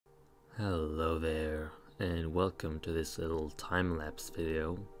Hello there, and welcome to this little time-lapse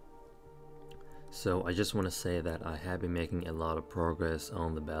video. So I just want to say that I have been making a lot of progress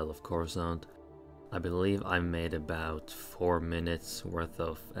on the Battle of Coruscant. I believe I made about 4 minutes worth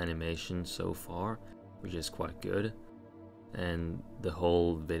of animation so far, which is quite good. And the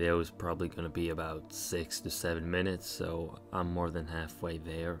whole video is probably going to be about 6 to 7 minutes, so I'm more than halfway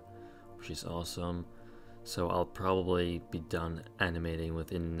there, which is awesome. So I'll probably be done animating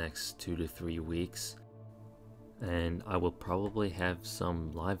within the next 2 to 3 weeks. And I will probably have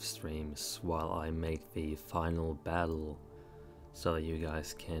some live streams while I make the final battle, so you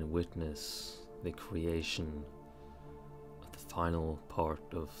guys can witness the creation of the final part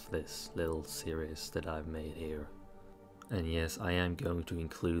of this little series that I've made here. And yes, I am going to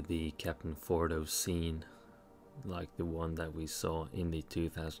include the Captain Fordo scene, like the one that we saw in the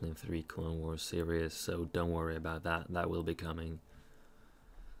 2003 Clone Wars series, so don't worry about that, that will be coming.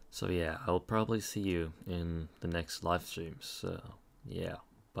 So yeah, I'll probably see you in the next live stream, so yeah,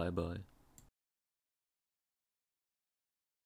 bye bye.